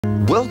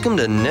Welcome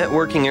to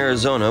Networking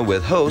Arizona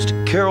with host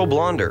Carol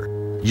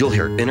Blonder. You'll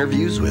hear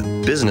interviews with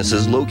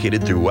businesses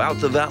located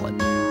throughout the valley.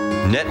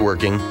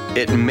 Networking,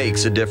 it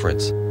makes a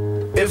difference.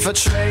 If I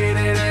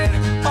traded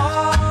it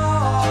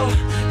all,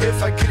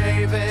 if I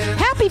gave it.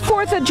 Happy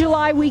 4th of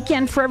July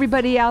weekend for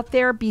everybody out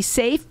there. Be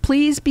safe.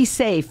 Please be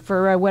safe.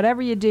 For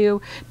whatever you do,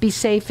 be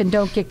safe and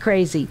don't get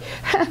crazy.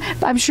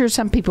 I'm sure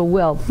some people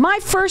will. My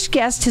first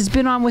guest has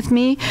been on with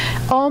me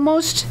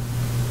almost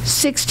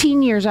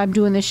 16 years. I'm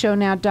doing this show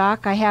now,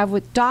 Doc. I have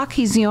with Doc.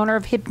 He's the owner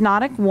of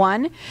Hypnotic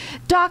One.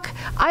 Doc,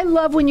 I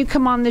love when you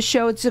come on the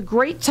show. It's a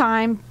great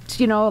time.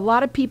 You know, a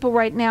lot of people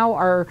right now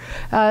are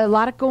a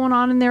lot going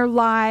on in their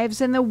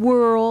lives and the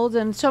world,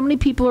 and so many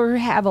people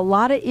have a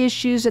lot of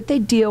issues that they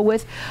deal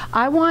with.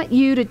 I want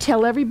you to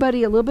tell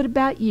everybody a little bit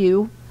about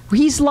you.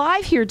 He's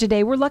live here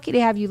today. We're lucky to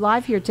have you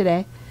live here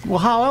today. Well,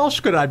 how else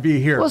could I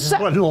be here? Well, it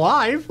wasn't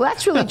live. Well,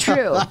 that's really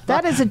true.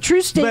 That is a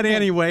true statement. But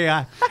anyway,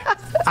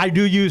 I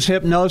do use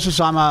hypnosis.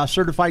 I'm a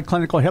certified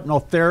clinical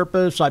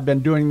hypnotherapist. I've been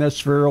doing this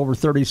for over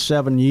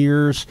 37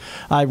 years.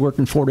 I've worked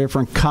in 4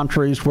 different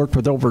countries, worked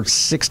with over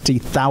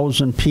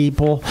 60,000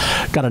 people,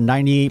 got a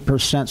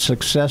 98%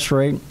 success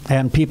rate.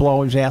 And people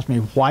always ask me,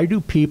 why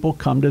do people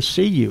come to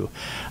see you?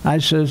 I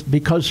says,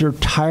 because they're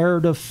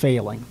tired of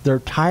failing. They're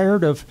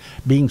tired of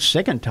being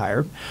sick and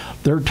tired.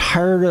 They're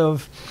tired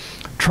of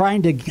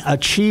trying to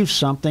achieve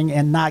something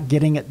and not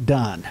getting it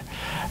done.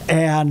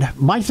 And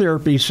my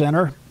therapy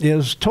center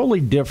is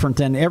totally different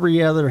than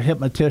every other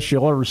hypnotist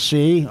you'll ever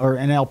see, or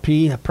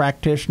NLP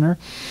practitioner,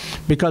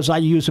 because I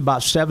use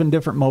about 7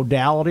 different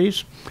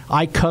modalities.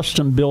 I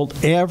custom build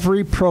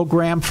every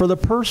program for the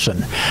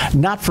person,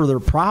 not for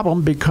their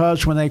problem,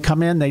 because when they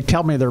come in, they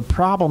tell me their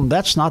problem.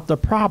 That's not the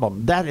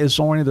problem. That is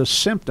only the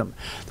symptom.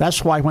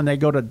 That's why when they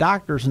go to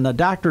doctors, and the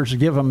doctors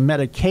give them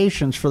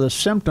medications for the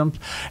symptoms,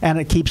 and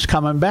it keeps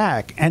coming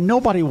back. And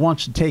nobody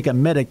wants to take a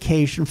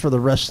medication for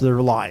the rest of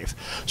their life.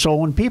 So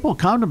when people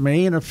come to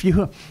me in a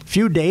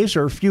few days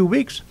or a few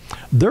weeks,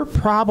 their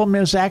problem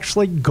is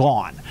actually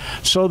gone,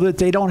 so that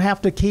they don't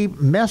have to keep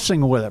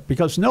messing with it,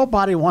 because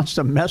nobody wants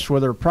to mess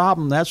with their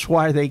problem. That's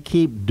why they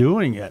keep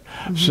doing it.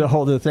 Mm-hmm.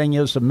 So the thing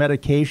is, the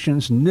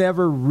medications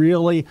never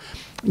really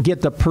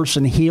get the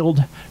person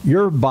healed.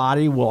 Your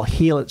body will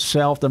heal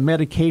itself. The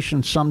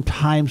medication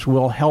sometimes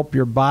will help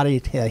your body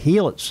to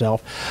heal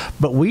itself,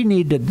 but we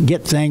need to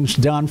get things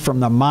done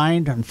from the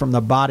mind and from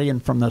the body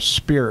and from the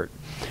spirit.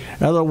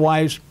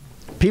 Otherwise,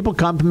 people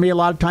come to me a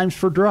lot of times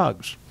for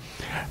drugs.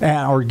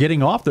 Or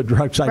getting off the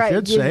drugs, I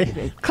should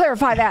say.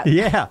 Clarify that.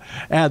 Yeah.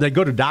 They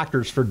go to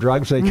doctors for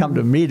drugs. They come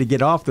to me to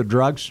get off the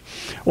drugs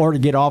or to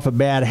get off a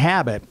bad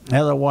habit.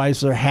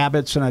 Otherwise, their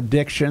habits and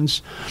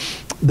addictions,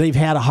 they've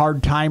had a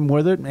hard time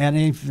with it. And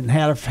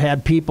they've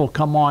had people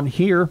come on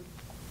here,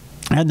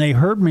 and they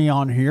heard me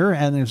on here,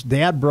 and his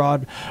dad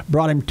brought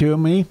him to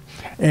me,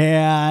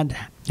 and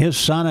his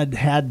son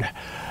had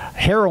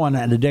heroin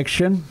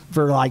addiction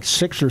for like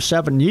 6 or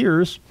 7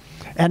 years.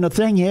 And the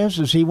thing is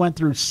he went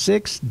through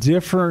 6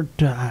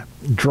 different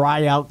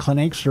dry out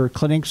clinics, or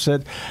clinics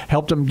that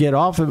helped him get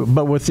off of it.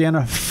 But within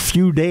a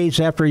few days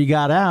after he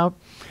got out,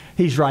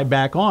 he's right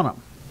back on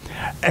them.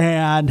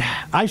 And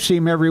I see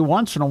him every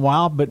once in a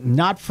while, but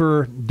not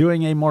for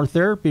doing any more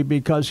therapy,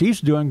 because he's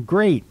doing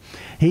great.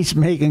 He's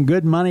making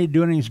good money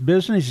doing his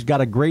business. He's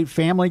got a great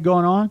family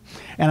going on,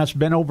 and it's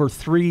been over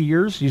 3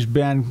 years. He's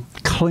been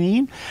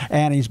clean,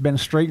 and he's been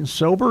straight and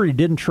sober. He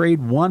didn't trade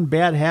one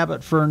bad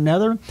habit for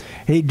another.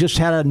 He just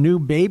had a new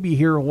baby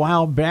here a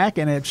while back,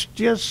 and it's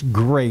just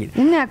great.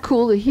 Isn't that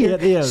cool to hear?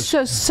 It is.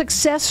 So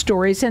success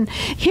stories. And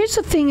here's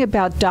the thing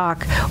about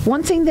Doc.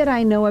 One thing that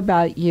I know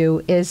about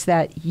you is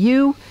that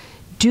you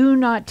do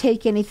not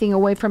take anything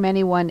away from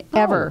anyone,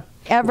 ever,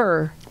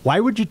 ever. Why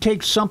would you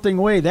take something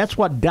away? That's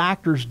what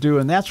doctors do,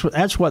 and that's what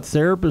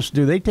therapists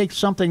do. They take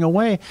something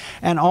away,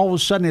 and all of a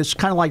sudden it's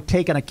kind of like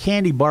taking a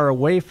candy bar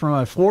away from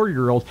a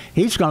 4-year-old.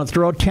 He's going to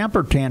throw a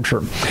temper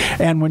tantrum.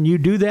 And when you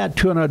do that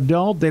to an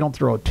adult, they don't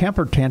throw a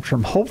temper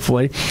tantrum,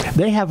 hopefully.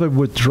 They have a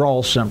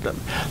withdrawal symptom.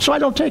 So I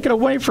don't take it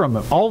away from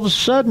them. All of a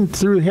sudden,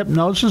 through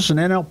hypnosis and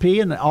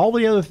NLP and all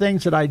the other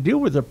things that I do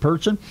with a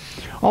person,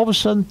 all of a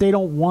sudden they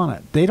don't want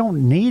it. They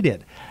don't need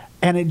it.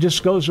 And it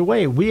just goes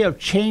away. We have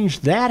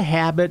changed that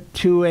habit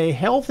to a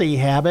healthy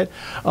habit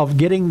of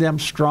getting them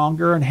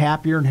stronger and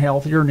happier and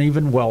healthier and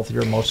even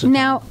wealthier most of the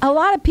time. Now, a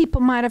lot of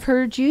people might have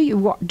heard you.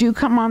 You do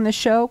come on the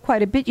show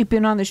quite a bit. You've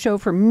been on the show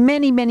for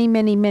many, many,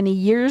 many, many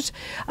years,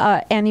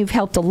 and you've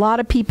helped a lot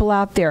of people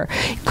out there.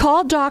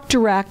 Call Doc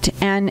direct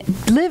and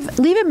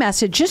leave a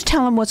message. Just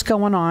tell him what's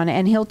going on,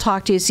 and he'll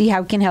talk to you, see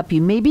how he can help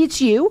you. Maybe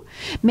it's you.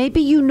 Maybe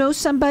you know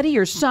somebody,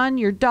 your son,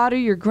 your daughter,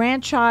 your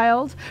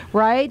grandchild,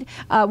 right?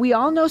 We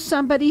all know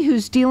somebody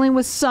who's dealing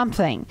with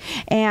something,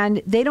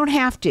 and they don't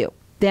have to.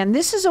 then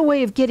this is a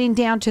way of getting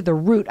down to the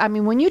root. I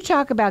mean, when you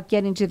talk about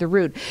getting to the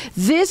root,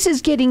 this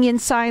is getting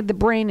inside the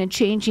brain and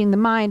changing the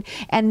mind,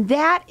 and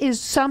that is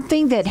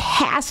something that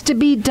has to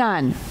be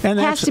done. And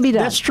has to be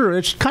done. That's true.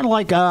 It's kind of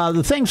like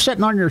the thing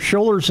sitting on your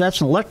shoulders,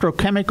 that's an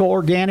electrochemical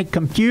organic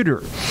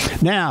computer.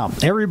 Now,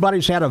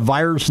 everybody's had a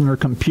virus in their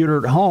computer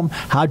at home.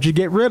 How'd you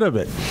get rid of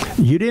it?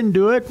 You didn't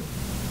do it.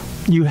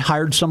 You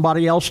hired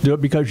somebody else to do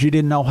it because you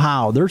didn't know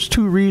how. There's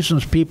two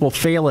reasons people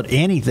fail at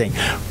anything.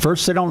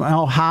 First, they don't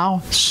know how.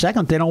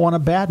 Second, they don't want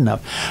it bad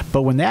enough.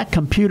 But when that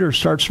computer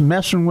starts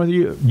messing with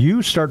you,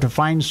 you start to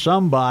find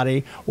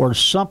somebody or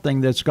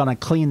something that's going to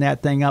clean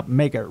that thing up and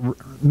make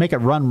it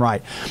run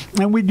right.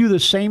 And we do the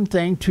same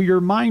thing to your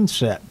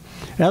mindset.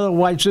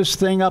 Otherwise, this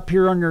thing up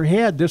here on your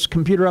head, this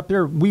computer up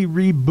there, we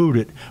reboot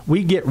it.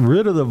 We get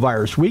rid of the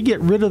virus. We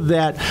get rid of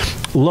that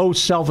low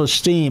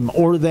self-esteem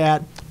or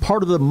that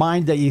part of the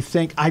mind that you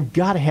think, I've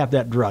got to have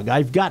that drug.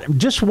 I've got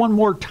just one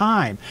more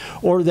time.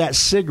 Or that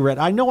cigarette.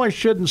 I know I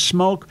shouldn't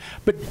smoke,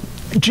 but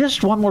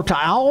just one more time.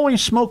 I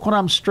always smoke when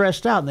I'm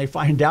stressed out. And they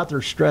find out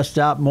they're stressed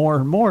out more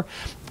and more.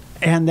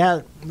 And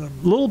that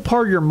little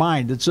part of your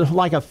mind, it's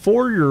like a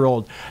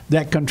 4-year-old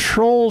that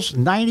controls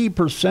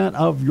 90%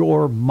 of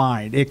your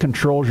mind. It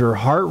controls your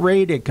heart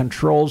rate. It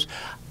controls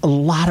a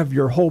lot of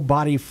your whole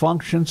body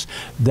functions.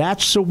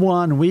 That's the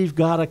one we've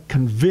got to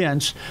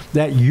convince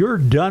that you're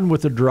done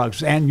with the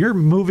drugs and you're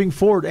moving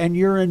forward and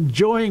you're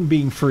enjoying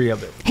being free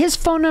of it. His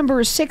phone number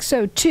is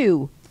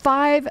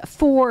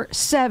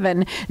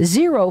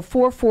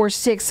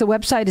 602-547-0446. The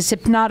website is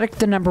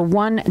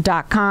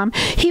hypnotic1.com.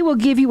 He will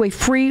give you a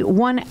free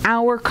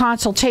 1-hour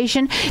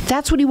consultation.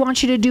 That's what he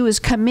wants you to do,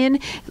 is come in,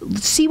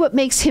 see what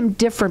makes him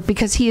different,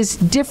 because he is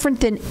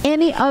different than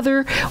any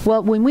other.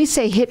 Well, when we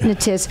say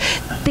hypnotist,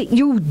 that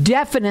you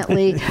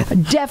definitely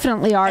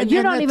are.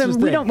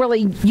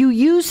 You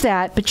use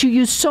that, but you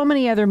use so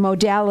many other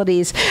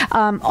modalities.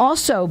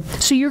 Also,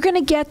 so you're going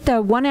to get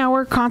the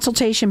 1-hour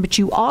consultation, but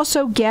you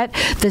also get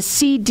the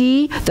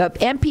CD, the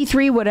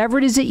MP3, whatever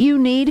it is that you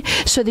need,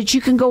 so that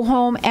you can go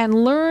home and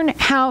learn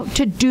how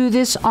to do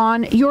this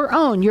on your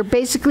own. You're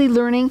basically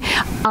learning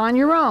on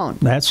your own.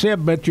 That's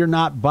it, but you're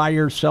not by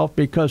yourself,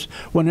 because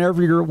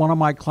whenever you're one of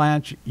my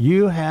clients,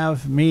 you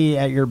have me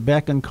at your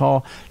beck and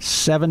call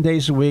 7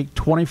 days a week,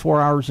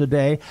 24 hours a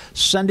day.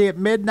 Sunday at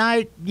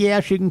midnight,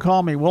 yes, you can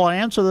call me. Will I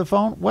answer the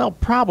phone? Well,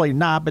 probably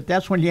not, but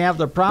that's when you have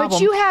the problem.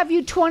 But you have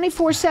you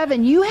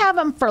 24/7. You have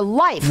them for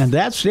life. And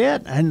that's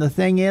it. And the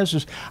thing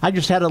is I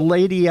just had a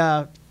lady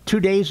 2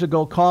 days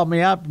ago called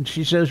me up, and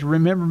she says,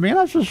 remember me? And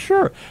I said,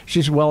 sure.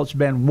 She said, well, it's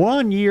been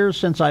 1 year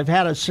since I've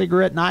had a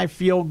cigarette, and I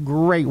feel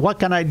great. What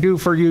can I do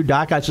for you,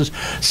 Doc? I says,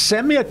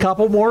 send me a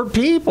couple more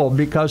people,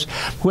 because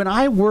when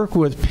I work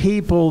with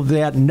people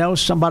that know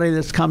somebody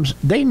that comes,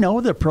 they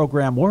know the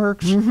program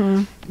works.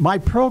 Mm-hmm. My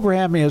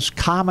program is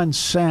common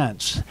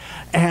sense,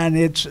 and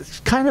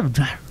it's kind of...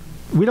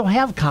 We don't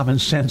have common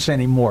sense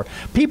anymore.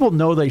 People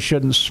know they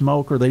shouldn't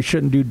smoke or they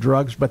shouldn't do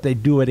drugs, but they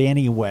do it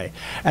anyway.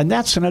 And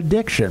that's an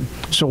addiction.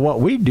 So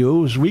what we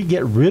do is we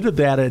get rid of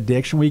that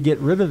addiction, we get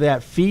rid of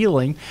that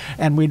feeling,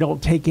 and we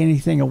don't take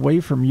anything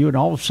away from you. And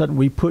all of a sudden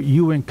we put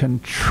you in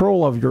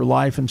control of your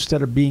life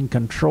instead of being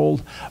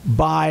controlled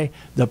by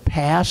the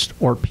past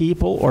or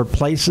people or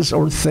places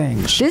or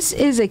things. This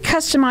is a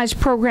customized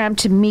program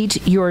to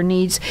meet your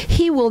needs.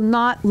 He will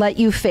not let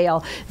you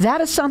fail. That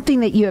is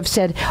something that you have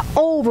said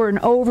over and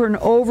over and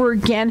over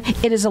again.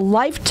 It is a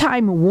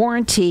lifetime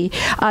warranty.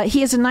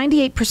 He has a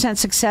 98%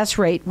 success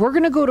rate. We're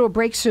going to go to a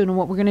break soon, and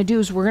what we're going to do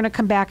is we're going to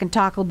come back and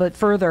talk a little bit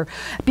further.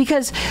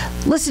 Because,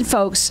 listen,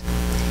 folks,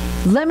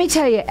 let me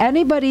tell you,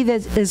 anybody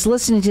that is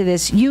listening to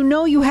this, you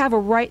know you have a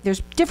right.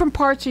 There's different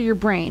parts of your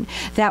brain.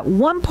 That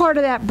one part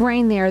of that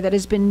brain there that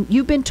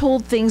you've been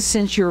told things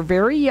since you're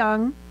very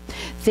young.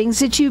 Things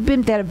that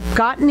have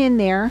gotten in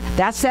there.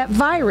 That's that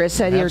virus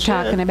that you're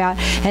talking about.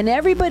 And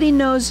everybody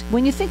knows,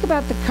 when you think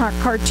about the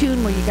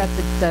cartoon where you got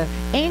the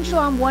angel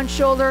on one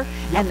shoulder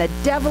and the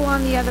devil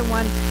on the other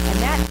one, and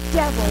that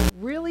devil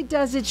really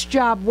does its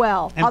job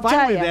well. And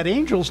finally, that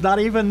angel's not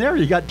even there.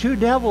 You got two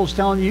devils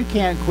telling you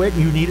can't quit,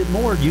 you need it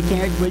more. You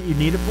can't quit, you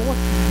need it more.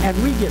 And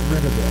we get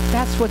rid of it.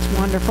 That's what's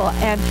wonderful.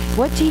 And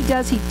what he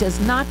does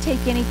not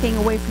take anything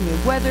away from you,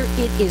 whether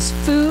it is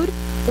food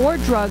or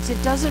drugs.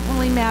 It doesn't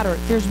really matter.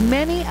 There's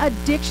many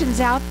addictions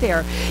out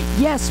there.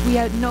 Yes, we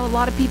know a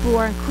lot of people who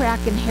are on crack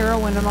and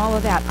heroin and all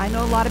of that. I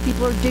know a lot of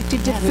people are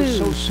addicted to food. It's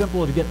so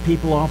simple to get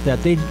people off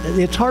that.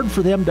 It's hard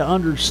for them to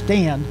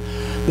understand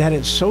that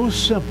it's so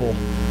simple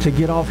to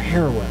get off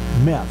heroin,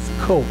 meth,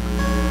 coke.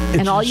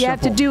 And all you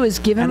have to do is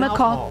give him a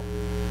call.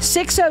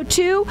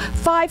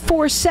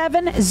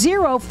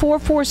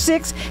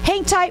 602-547-0446.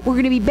 Hang tight. We're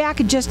going to be back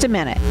in just a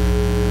minute.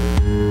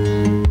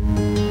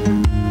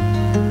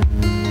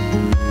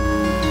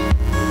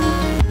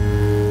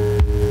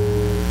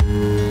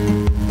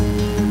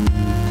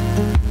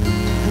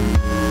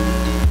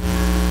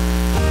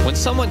 When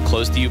someone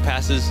close to you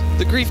passes,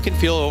 the grief can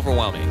feel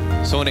overwhelming.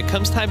 So when it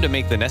comes time to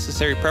make the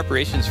necessary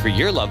preparations for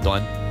your loved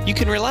one, You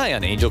can rely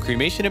on Angel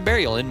Cremation and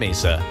Burial in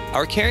Mesa.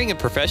 Our caring and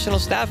professional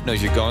staff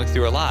knows you're going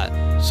through a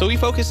lot, so we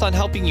focus on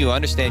helping you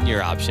understand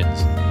your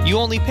options. You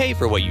only pay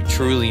for what you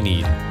truly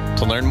need.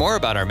 To learn more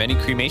about our many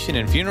cremation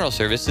and funeral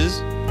services,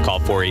 call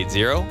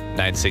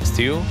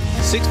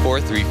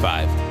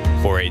 480-962-6435.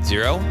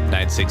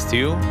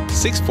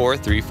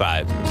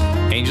 480-962-6435.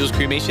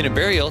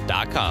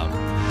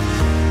 AngelsCremationandBurial.com.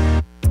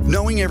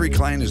 Knowing every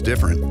client is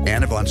different,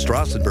 Anna von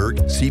Strassenberg,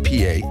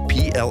 CPA,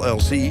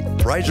 PLLC,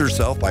 prides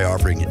herself by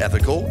offering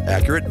ethical,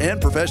 accurate,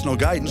 and professional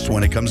guidance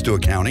when it comes to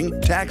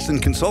accounting, tax,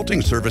 and consulting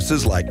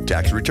services like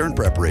tax return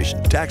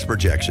preparation, tax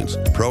projections,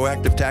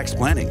 proactive tax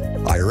planning,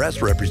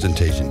 IRS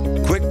representation,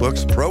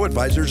 QuickBooks, Pro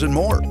Advisors, and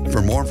more.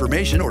 For more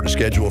information or to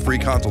schedule a free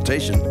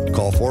consultation,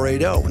 call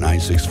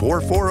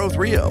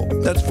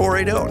 480-964-4030. That's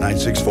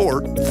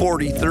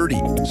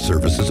 480-964-4030.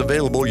 Services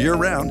available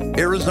year-round.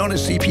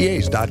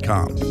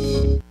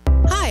 ArizonaCPAs.com.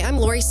 Hi, I'm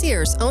Lori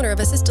Sears, owner of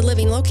Assisted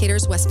Living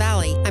Locators West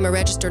Valley. I'm a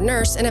registered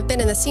nurse and have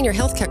been in the senior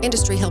healthcare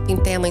industry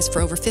helping families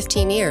for over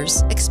 15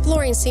 years.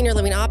 Exploring senior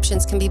living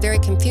options can be very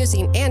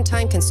confusing and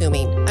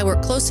time-consuming. I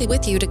work closely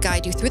with you to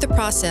guide you through the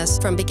process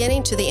from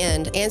beginning to the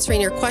end, answering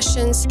your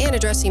questions and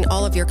addressing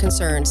all of your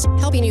concerns,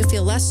 helping you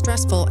feel less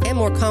stressful and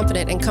more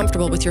confident and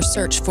comfortable with your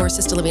search for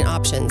assisted living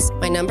options.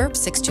 My number,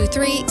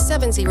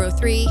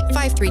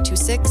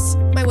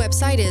 623-703-5326. My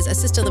website is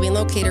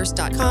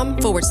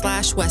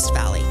assistedlivinglocators.com/West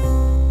Valley.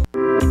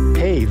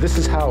 Hey, this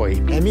is Howie.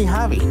 And me,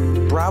 Javi.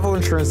 Bravo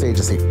Insurance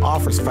Agency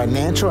offers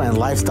financial and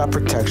lifestyle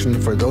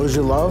protection for those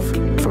you love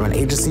from an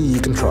agency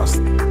you can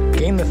trust.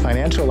 Gain the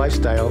financial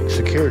lifestyle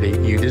security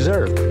you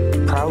deserve.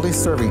 Proudly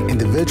serving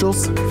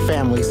individuals,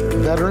 families,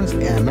 veterans,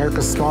 and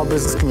America's small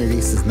business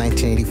community since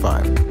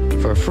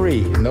 1985. For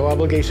free, no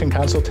obligation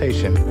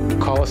consultation,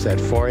 call us at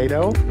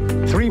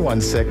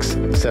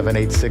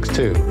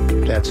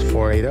 480-316-7862. That's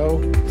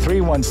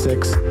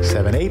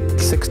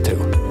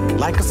 480-316-7862.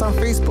 Like us on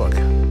Facebook.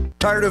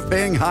 Tired of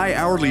paying high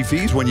hourly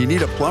fees when you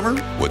need a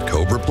plumber? With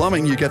Cobra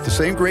Plumbing, you get the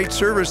same great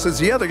service as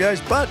the other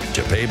guys, but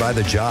you pay by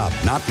the job,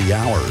 not the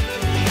hour.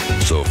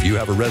 So if you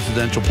have a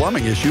residential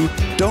plumbing issue,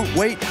 don't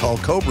wait. Call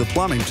Cobra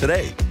Plumbing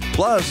today.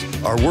 Plus,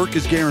 our work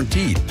is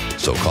guaranteed.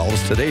 So call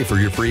us today for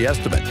your free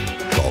estimate.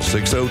 Call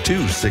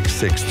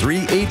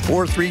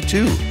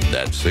 602-663-8432.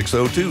 That's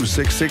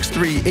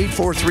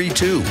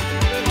 602-663-8432.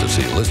 To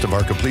see a list of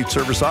our complete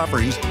service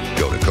offerings,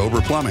 go to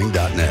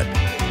cobraplumbing.net.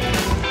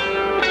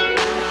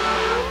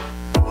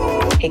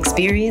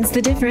 Experience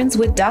the difference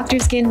with Dr.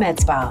 Skin Med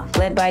Spa,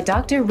 led by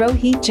Dr.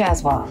 Rohit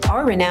Jaswal.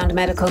 Our renowned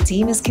medical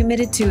team is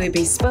committed to a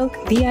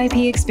bespoke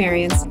VIP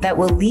experience that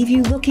will leave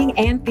you looking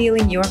and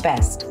feeling your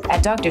best.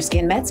 At Dr.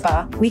 Skin Med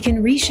Spa, we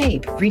can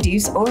reshape,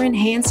 reduce, or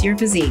enhance your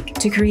physique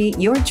to create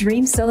your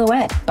dream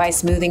silhouette by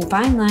smoothing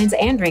fine lines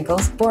and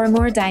wrinkles for a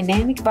more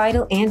dynamic,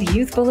 vital, and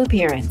youthful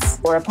appearance.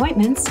 For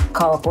appointments,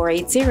 call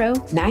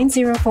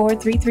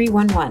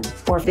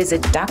 480-904-3311 or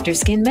visit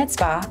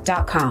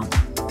drskinmedspa.com.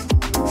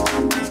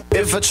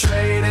 If I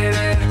traded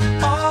it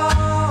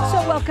all.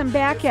 So welcome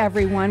back,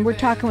 everyone. We're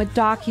talking with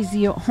Doc. He's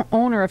the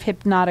owner of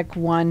Hypnotic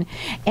One.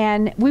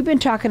 And we've been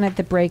talking at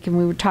the break, and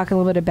we were talking a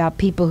little bit about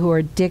people who are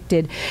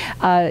addicted.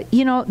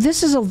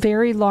 This is a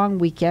very long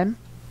weekend.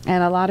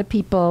 And a lot of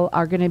people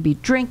are going to be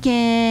drinking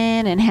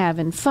and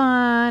having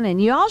fun, and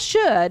you all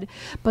should.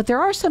 But there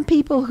are some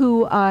people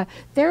who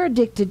they're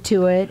addicted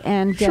to it,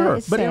 and sure,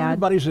 it's but sad.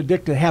 Everybody's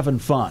addicted to having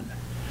fun.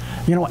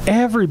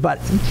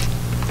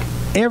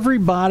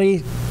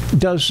 Everybody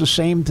does the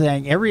same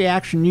thing. Every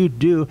action you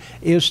do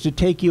is to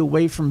take you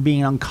away from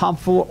being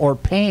uncomfortable or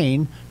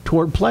pain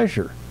toward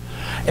pleasure.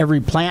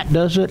 Every plant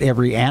does it,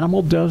 every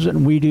animal does it,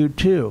 and we do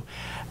too.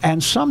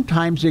 And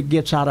sometimes it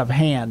gets out of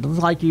hand.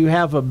 Like you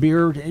have a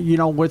beer,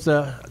 with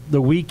the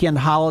weekend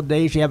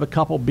holidays, you have a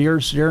couple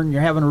beers there and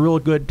you're having a real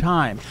good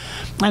time.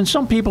 And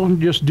some people can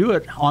just do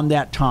it on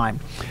that time.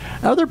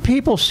 Other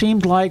people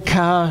seemed like,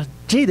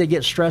 they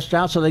get stressed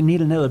out, so they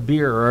need another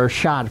beer or a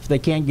shot. If they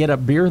can't get a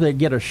beer, they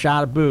get a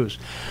shot of booze.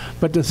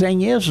 But the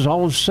thing is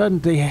all of a sudden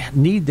they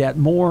need that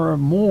more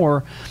and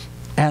more,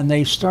 and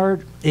they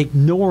start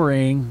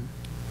ignoring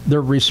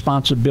their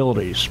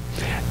responsibilities.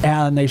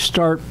 And they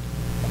start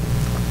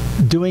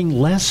doing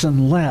less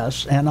and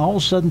less, and all of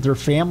a sudden their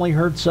family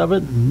hurts of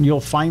it, and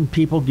you'll find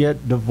people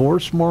get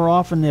divorced more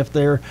often if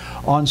they're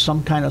on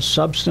some kind of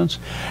substance.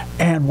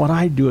 And what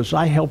I do is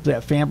I help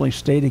that family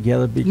stay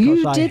together because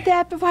you did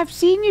that before. I've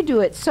seen you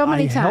do it so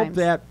many times.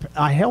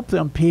 I help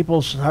them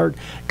people start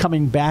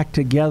coming back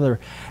together,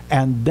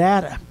 and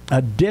that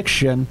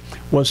addiction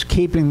was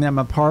keeping them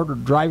apart or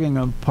driving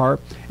them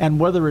apart.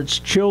 And whether it's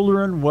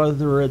children,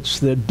 whether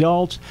it's the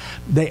adults,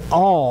 they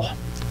all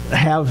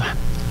have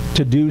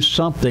to do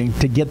something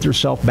to get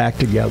themselves back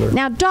together.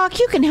 Now, Doc,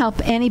 you can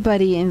help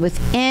anybody with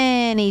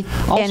any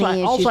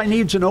All I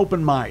need is an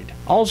open mind.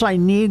 All I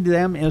need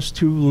them is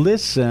to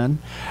listen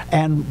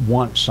and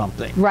want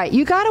something. Right.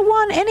 You got to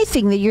want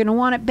anything that you're going to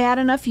want it bad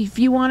enough. If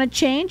you want to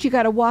change, you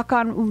got to walk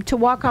on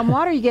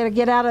water. You got to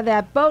get out of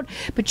that boat.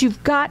 But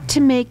you've got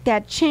to make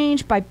that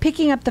change by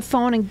picking up the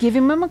phone and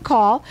giving him a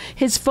call.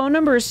 His phone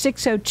number is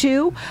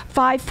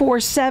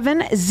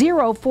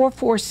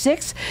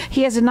 602-547-0446.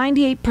 He has a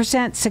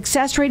 98%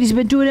 success rate. He's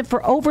been doing it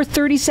for over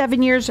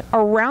 37 years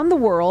around the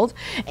world.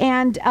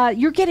 And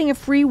you're getting a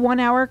free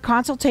 1-hour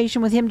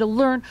consultation with him to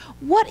learn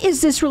what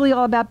is this really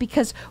all about,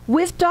 because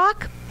with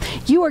Doc,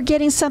 you are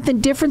getting something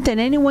different than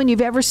anyone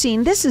you've ever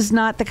seen. This is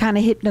not the kind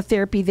of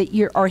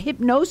hypnotherapy or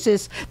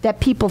hypnosis that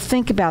people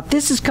think about.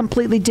 This is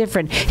completely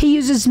different. He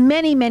uses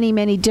many, many,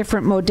 many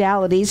different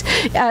modalities.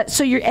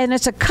 And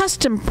it's a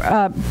custom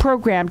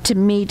program to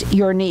meet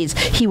your needs.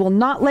 He will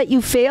not let you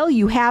fail.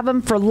 You have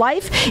him for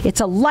life.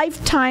 It's a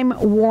lifetime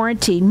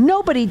warranty.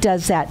 Nobody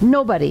does that.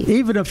 Nobody.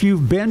 Even if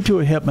you've been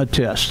to a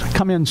hypnotist,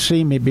 come in and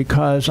see me,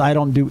 because I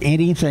don't do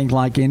anything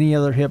like any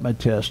other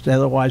hypnotist.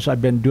 Otherwise,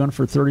 I've been doing it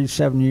for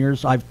 37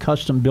 years. I've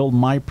custom build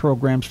my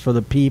programs for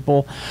the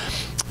people.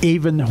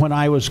 Even when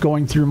I was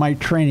going through my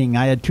training,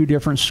 I had 2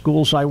 different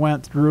schools I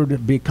went through to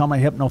become a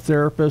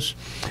hypnotherapist,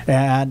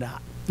 and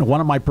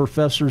one of my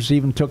professors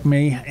even took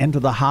me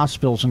into the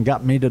hospitals and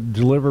got me to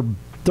deliver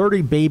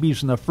 30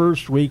 babies in the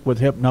first week with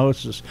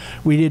hypnosis.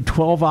 We did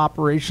 12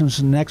 operations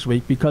the next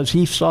week because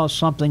he saw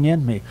something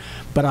in me.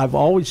 But I've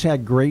always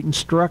had great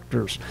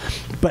instructors.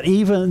 But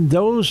even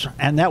those,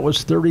 and that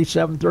was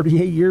 37,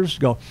 38 years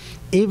ago,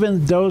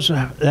 even those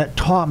that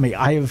taught me,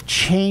 I have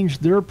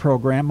changed their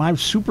program. I've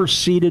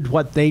superseded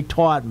what they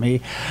taught me,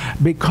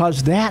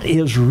 because that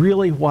is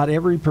really what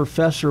every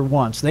professor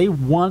wants. They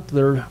want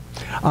their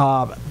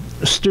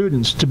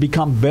students to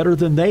become better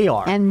than they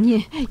are.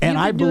 And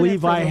I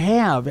believe I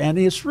have. And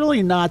it's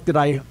really not that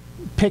I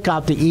pick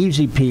out the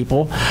easy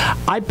people.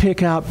 I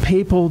pick out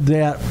people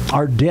that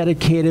are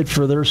dedicated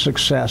for their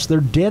success. They're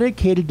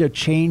dedicated to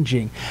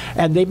changing.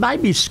 And they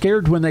might be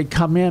scared when they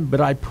come in,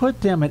 but I put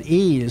them at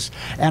ease,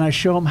 and I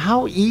show them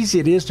how easy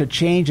it is to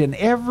change. And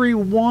every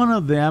one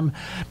of them,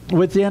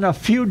 within a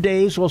few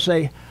days, will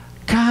say,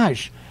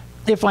 gosh,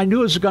 if I knew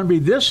it was going to be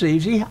this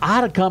easy,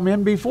 I'd have come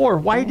in before.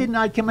 Why didn't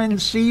I come in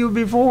and see you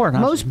before? And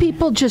most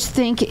people just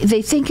think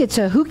it's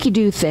a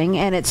hooky-doo thing,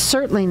 and it's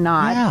certainly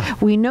not. Yeah.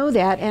 We know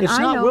that. And it's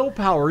not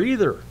willpower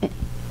either.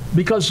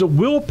 Because the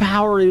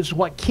willpower is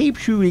what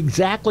keeps you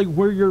exactly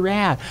where you're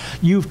at.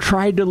 You've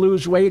tried to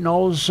lose weight, and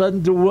all of a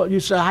sudden you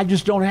say, I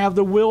just don't have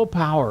the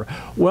willpower.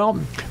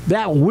 Well,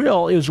 that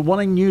will is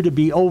wanting you to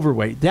be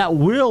overweight. That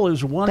will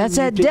is wanting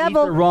you to eat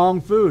the wrong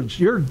foods.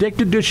 You're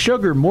addicted to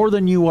sugar more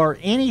than you are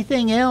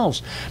anything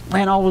else.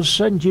 And all of a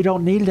sudden you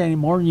don't need it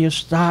anymore, and you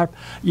stop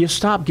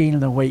gaining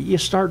the weight. You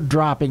start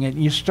dropping it.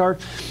 You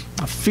start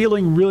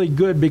feeling really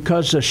good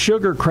because the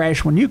sugar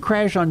crash, when you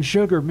crash on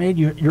sugar, man,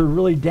 you're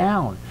really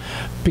down.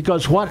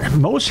 Because what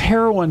most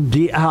heroin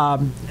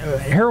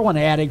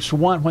addicts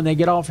want when they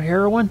get off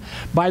heroin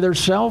by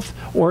themselves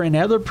or in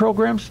other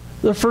programs,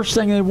 the first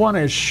thing they want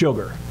is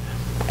sugar.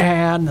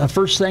 And the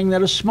first thing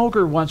that a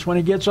smoker wants when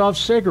he gets off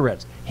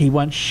cigarettes, he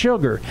wants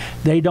sugar.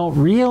 They don't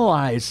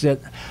realize that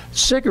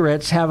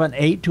cigarettes have an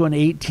 8 to an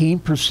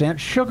 18%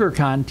 sugar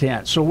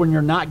content. So when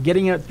you're not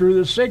getting it through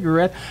the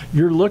cigarette,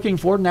 you're looking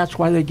for it, and that's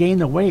why they gain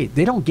the weight.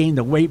 They don't gain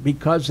the weight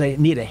because they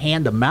need a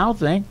hand-to-mouth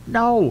thing.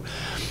 No.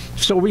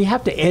 So we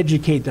have to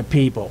educate the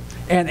people.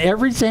 And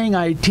everything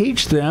I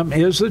teach them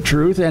is the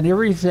truth, and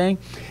everything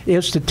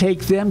is to take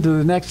them to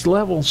the next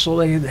level so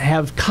they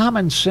have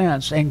common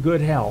sense and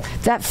good health.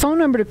 That phone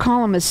number to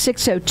call him is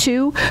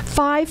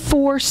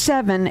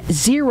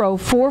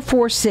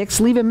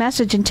 602-547-0446. Leave a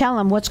message and tell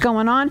him what's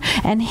going on,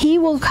 and he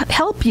will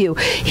help you.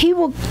 He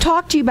will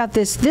talk to you about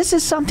this. This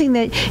is something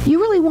that you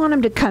really want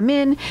him to come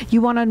in.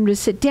 You want him to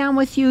sit down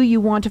with you. You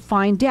want to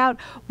find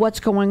out what's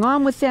going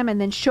on with them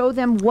and then show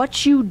them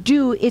what you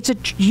do.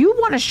 You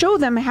want to show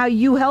them how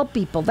you help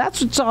people.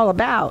 That's what it's all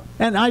about.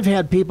 And I've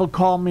had people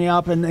call me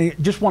up and they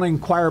just want to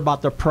inquire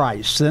about the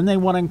price. Then they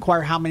want to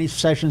inquire how many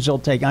sessions they'll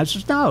take. And I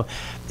says, no,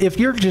 if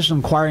you're just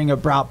inquiring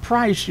about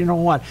price, you know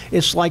what?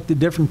 It's like the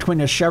difference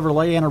between a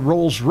Chevrolet and a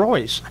Rolls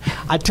Royce.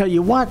 I tell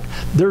you what,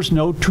 there's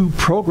no 2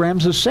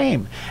 programs the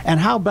same. And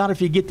how about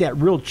if you get that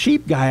real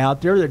cheap guy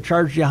out there that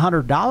charges you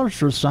 $100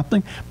 for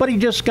something, but he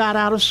just got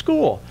out of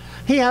school?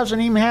 He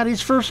hasn't even had his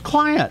first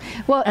client.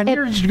 Well, and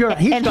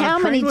how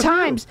many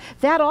times?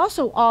 That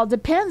also all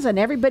depends on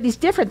everybody's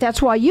different.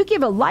 That's why you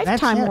give a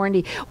lifetime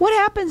warranty. What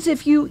happens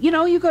if you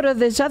go to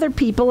these other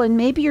people and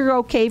maybe you're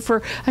okay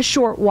for a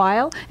short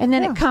while and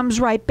then it comes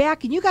right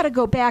back and you got to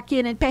go back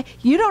in and pay?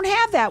 You don't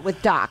have that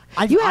with Doc.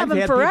 You have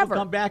them forever. I've had people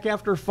come back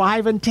after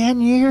 5 and 10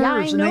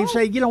 years and they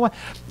say, you know what?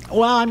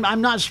 Well,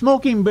 I'm not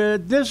smoking,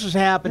 but this is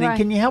happening. Right.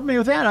 Can you help me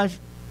with that?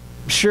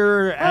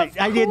 Sure,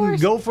 I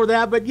didn't go for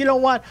that, but you know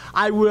what?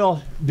 I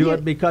will do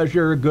it because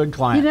you're a good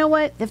client. You know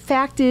what? The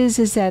fact is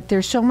that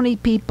there's so many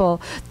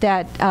people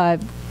that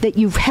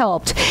you've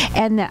helped,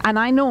 and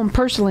I know them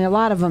personally, a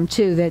lot of them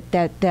too,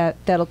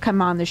 that'll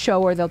come on the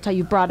show, or they'll tell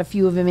you brought a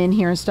few of them in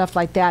here and stuff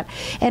like that.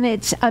 And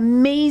it's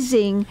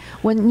amazing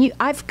when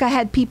I've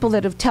had people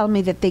that have told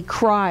me that they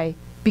cry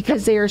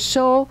because they are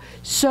so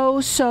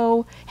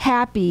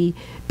happy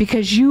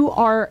because you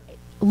are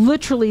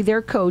literally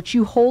their coach.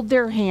 You hold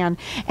their hand,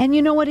 and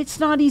you know what? It's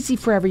not easy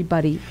for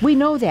everybody. We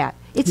know that.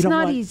 It's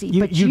not easy,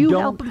 but you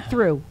help them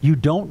through. You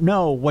don't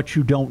know what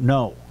you don't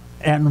know.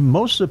 And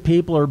most of the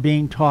people are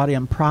being taught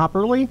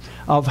improperly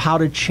of how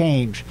to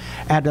change.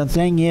 And the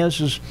thing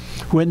is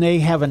when they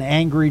have an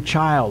angry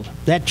child,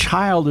 that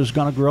child is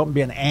going to grow up and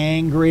be an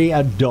angry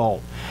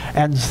adult.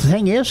 And the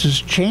thing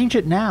is change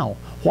it now.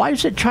 Why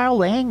is that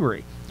child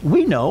angry?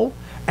 We know.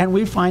 And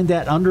we find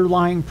that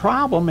underlying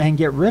problem and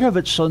get rid of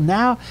it. So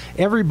now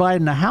everybody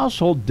in the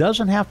household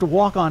doesn't have to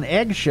walk on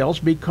eggshells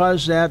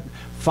because that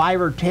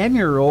 5 or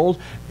 10-year-old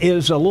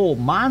is a little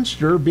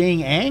monster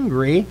being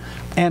angry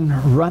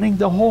and running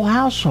the whole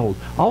household.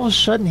 All of a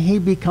sudden, he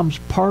becomes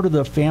part of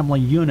the family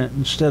unit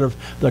instead of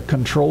the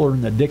controller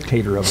and the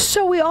dictator of it.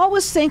 So we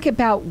always think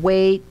about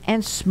weight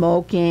and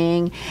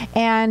smoking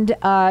and,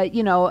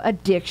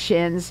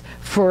 addictions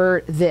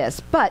for this.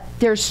 But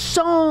there's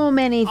so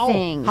many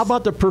things. How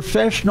about the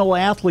professional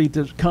athlete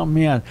that's come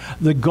in,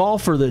 the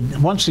golfer that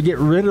wants to get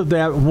rid of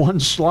that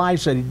one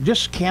slice that he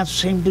just can't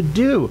seem to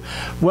do?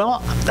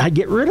 Well, I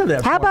get rid of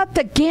that. How about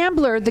the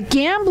gambler? The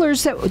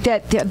gamblers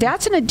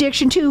that's an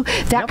addiction too.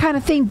 That kind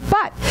of thing.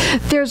 But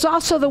there's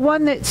also the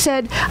one that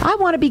said, I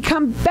want to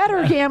become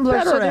better gambler.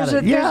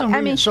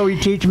 So you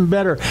teach them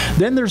better.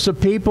 Then there's the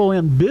people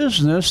in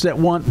business that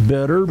want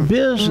better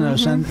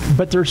business,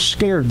 but they're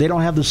scared. They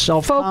don't have the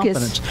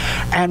self-confidence.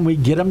 And we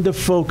get them to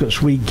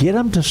focus. We get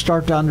them to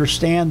start to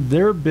understand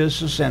their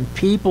business and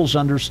people's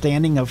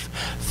understanding of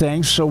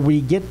things, so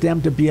we get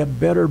them to be a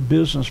better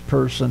business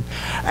person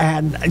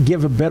and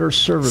give a better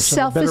service.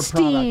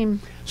 Self-esteem.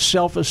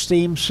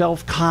 Self-esteem,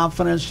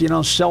 self-confidence,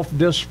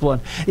 self-discipline.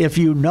 If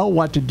you know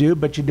what to do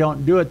but you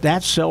don't do it,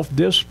 that's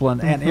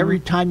self-discipline. And every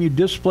time you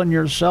discipline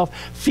yourself,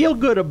 feel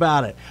good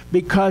about it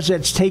because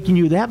it's taking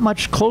you that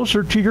much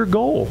closer to your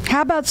goal.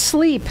 How about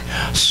sleep?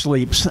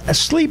 Sleep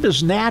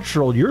is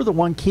natural. You're the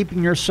one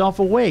keeping yourself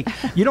awake.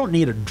 You don't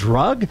need a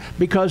drug,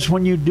 because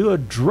when you do a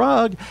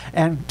drug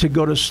and to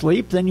go to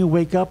sleep, then you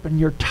wake up and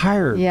you're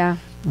tired. Yeah.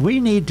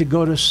 We need to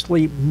go to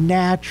sleep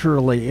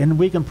naturally, and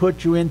we can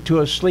put you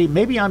into a sleep.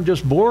 Maybe I'm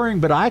just boring,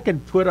 but I can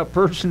put a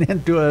person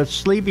into a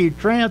sleepy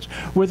trance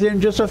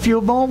within just a few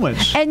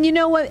moments. And you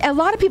know what? A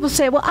lot of people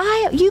say, "Well,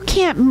 I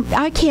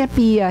can't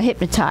be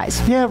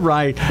hypnotized." Yeah,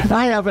 right.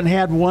 I haven't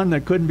had one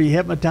that couldn't be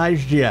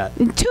hypnotized yet.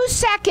 In 2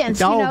 seconds.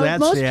 That's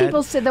most it.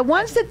 people say the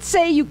ones that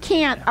say you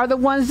can't are the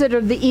ones that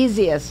are the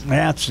easiest.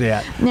 That's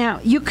it.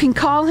 Now you can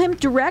call him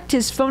direct.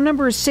 His phone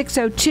number is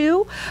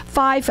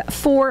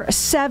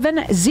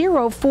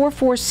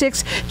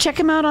 602-547-0446. Check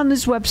him out on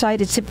his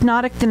website. It's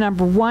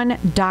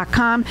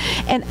hypnotic1.com.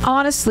 And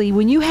honestly,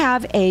 when you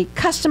have a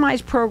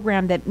customized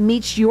program that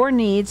meets your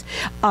needs,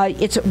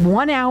 it's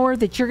 1 hour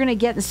that you're going to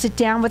get and sit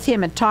down with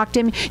him and talk to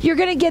him. You're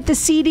going to get the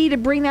CD to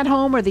bring that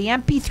home, or the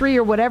MP3,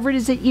 or whatever it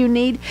is that you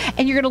need,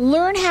 and you're going to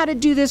learn how to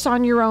do this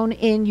on your own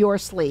in your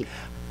sleep.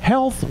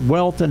 Health,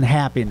 wealth, and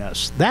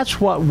happiness. That's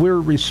what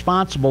we're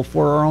responsible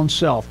for, our own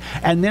self.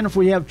 And then if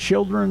we have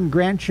children,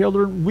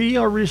 grandchildren, we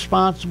are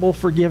responsible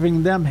for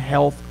giving them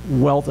health,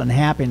 wealth, and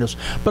happiness.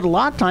 But a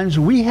lot of times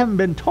we haven't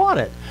been taught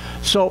it.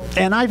 So,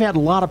 and I've had a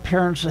lot of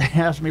parents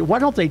ask me, why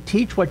don't they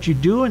teach what you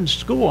do in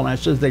school? And I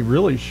said, they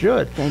really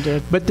should. They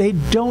do. But they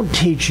don't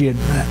teach you.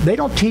 They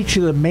don't teach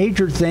you the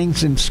major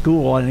things in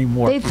school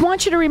anymore. They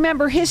want you to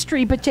remember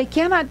history, but they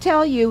cannot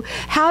tell you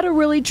how to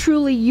really,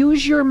 truly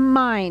use your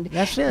mind.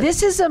 That's it.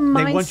 This is a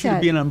mindset. They want you to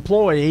be an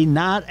employee,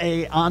 not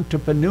an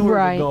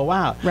entrepreneur to go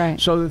out. Right.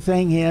 So the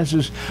thing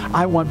is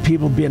I want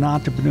people to be an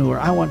entrepreneur.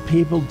 I want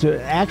people to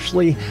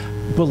actually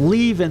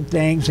believe in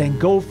things and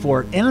go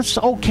for it. And it's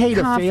okay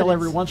to fail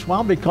every once in a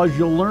while, because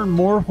you'll learn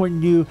more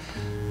when you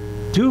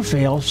do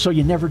fail, so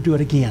you never do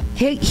it again.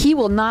 He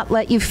will not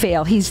let you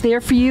fail. He's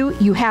there for you.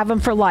 You have him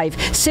for life.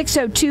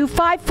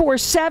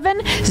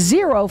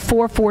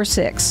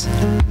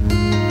 602-547-0446.